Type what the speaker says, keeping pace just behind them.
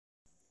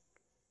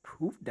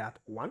prove that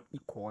 1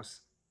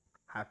 equals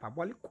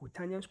hyperbolic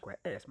cotangent square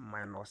x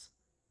minus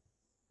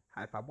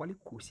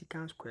hyperbolic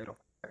cosecant square of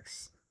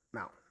x.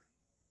 Now,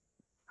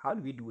 how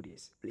do we do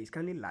this? Please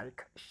kindly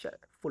like, share,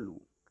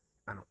 follow,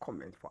 and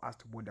comment for us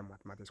to build the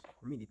mathematics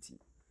community.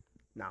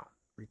 Now,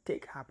 we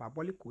take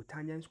hyperbolic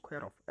cotangent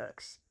square of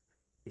x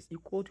is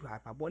equal to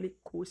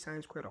hyperbolic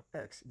cosine square of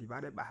x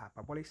divided by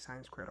hyperbolic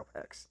sine square of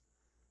x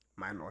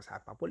minus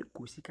hyperbolic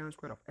cosecant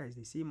square of x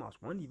the same as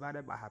 1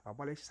 divided by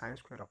hyperbolic sine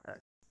square of x.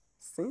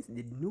 Since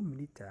the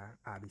denominator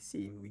are the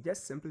same, we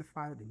just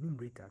simplify the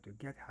numerator to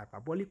get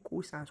hyperbolic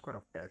cosine square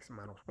of x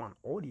minus 1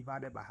 all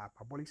divided by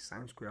hyperbolic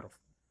sine square of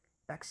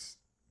x.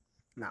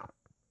 Now,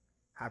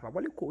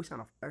 hyperbolic cosine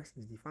of x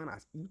is defined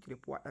as e to the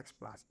power x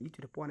plus e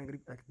to the power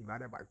negative x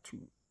divided by 2.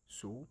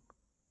 So,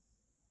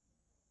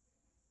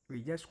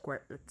 we just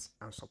square it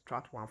and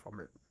subtract 1 from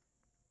it.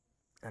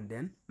 And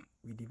then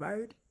we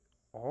divide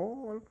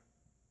all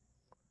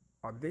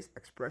of this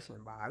expression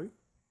by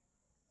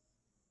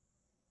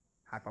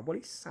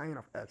hyperbolic sine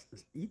of x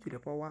is e to the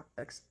power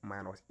x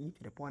minus e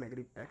to the power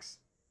negative x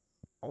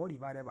all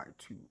divided by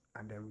 2,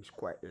 and then we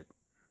square it.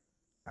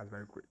 That's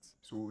very great.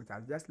 So it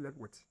has just left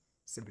with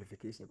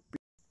simplification.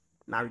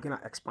 Now we're gonna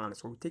expand.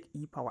 So we take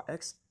e power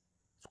x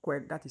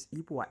squared, that is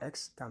e power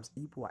x times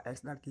e power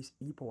x, that gives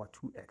e power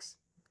 2x.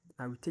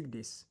 Now we take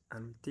this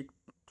and we take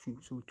 2.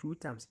 So 2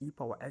 times e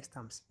power x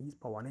times e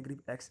power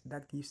negative x,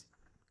 that gives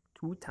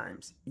 2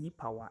 times e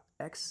power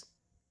x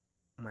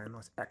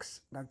minus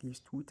x, that gives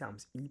 2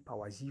 times e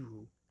power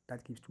 0,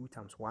 that gives 2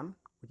 times 1,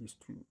 which is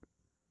 2.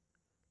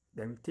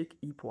 Then we take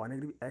e power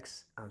negative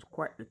x and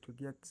square it to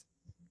get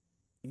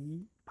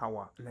e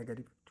power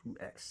negative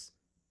 2x.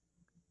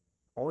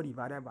 All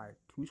divided by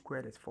 2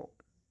 squared is 4.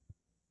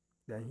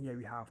 Then here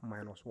we have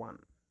minus 1.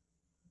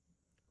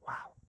 Wow.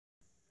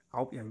 I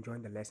hope you're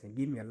enjoying the lesson.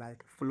 Give me a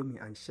like, follow me,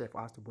 and share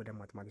for us to build the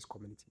mathematics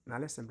community. Now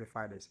let's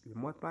simplify this. We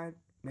multiply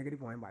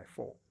negative 1 by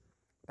 4.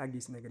 That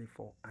gives negative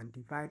 4. And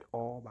divide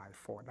all by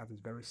 4. That is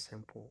very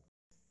simple.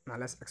 Now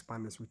let's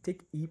expand this. We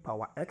take e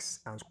power x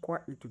and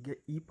square it to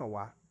get e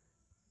power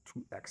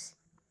 2x.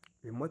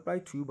 We multiply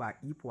 2 by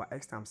e power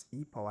x times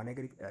e power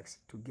negative x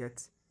to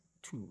get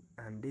 2.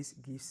 And this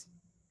gives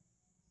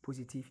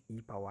positive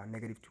e power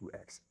negative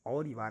 2x.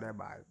 All divided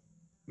by,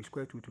 we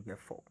square 2 to get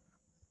 4.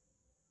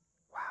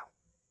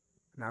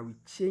 Now we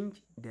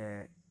change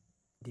the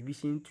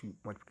division to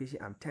multiplication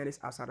and turn this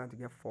upside down to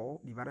get 4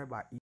 divided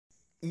by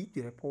e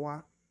to the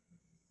power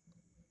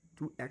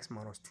 2x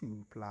minus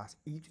 2 plus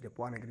e to the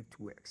power negative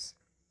 2x.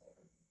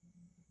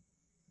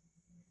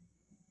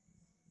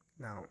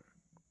 Now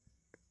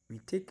we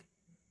take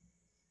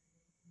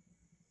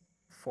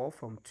 4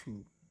 from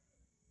 2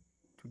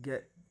 to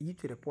get e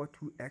to the power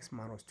 2x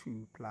minus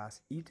 2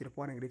 plus e to the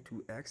power negative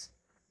 2x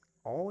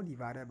all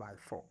divided by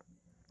 4.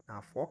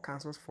 Now 4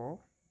 cancels 4.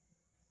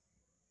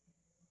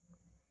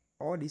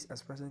 All this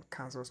expression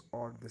cancels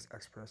all this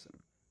expression.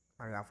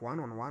 Now we have 1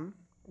 on 1,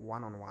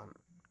 1 on 1.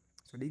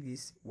 So this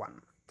is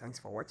 1. Thanks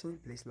for watching.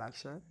 Please like,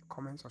 share,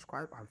 comment,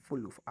 subscribe, and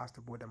follow for us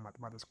to build the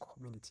mathematics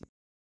community.